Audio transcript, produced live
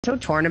So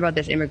torn about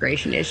this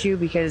immigration issue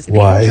because the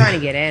Why? people trying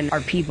to get in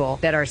are people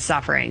that are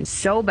suffering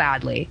so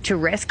badly. To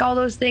risk all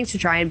those things to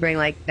try and bring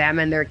like them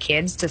and their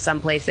kids to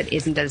some place that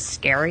isn't as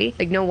scary,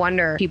 like no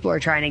wonder people are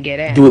trying to get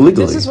in. Do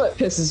illegally. This is what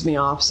pisses me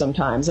off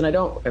sometimes, and I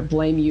don't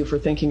blame you for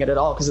thinking it at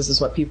all because this is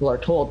what people are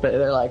told, but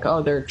they're like,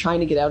 oh, they're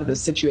trying to get out of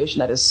this situation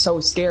that is so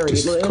scary.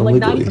 Like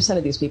 90%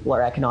 of these people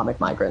are economic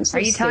migrants.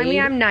 Are you telling me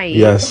I'm naive?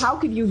 Yes. How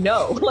could you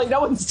know? Like,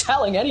 no one's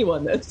telling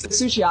anyone this.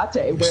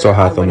 Sushiate, where Still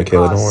hot I though, went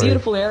Michaela, across, don't worry.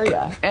 beautiful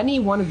area. Any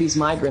one of these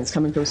migrants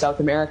coming from South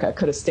America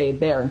could have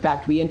stayed there. In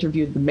fact, we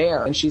interviewed the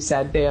mayor, and she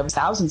said they have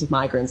thousands of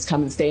migrants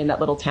come and stay in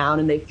that little town,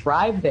 and they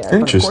thrive there.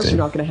 But of course, you're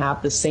not going to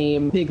have the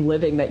same big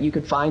living that you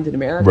could find in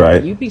America. Right.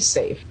 But you'd be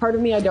safe. Part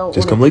of me, I don't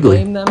Just want to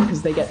blame them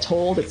because they get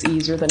told it's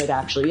easier than it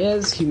actually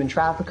is. Human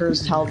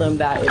traffickers tell them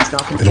that it's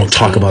not going to be. They don't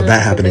talk about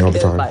that happening all the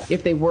time. But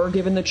if they were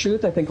given the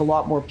truth, I think a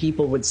lot more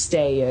people would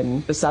stay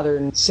in the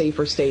southern,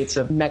 safer states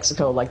of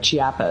Mexico, like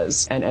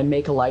Chiapas, and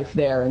make a life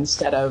there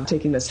instead of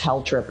taking this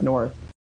hell trip north.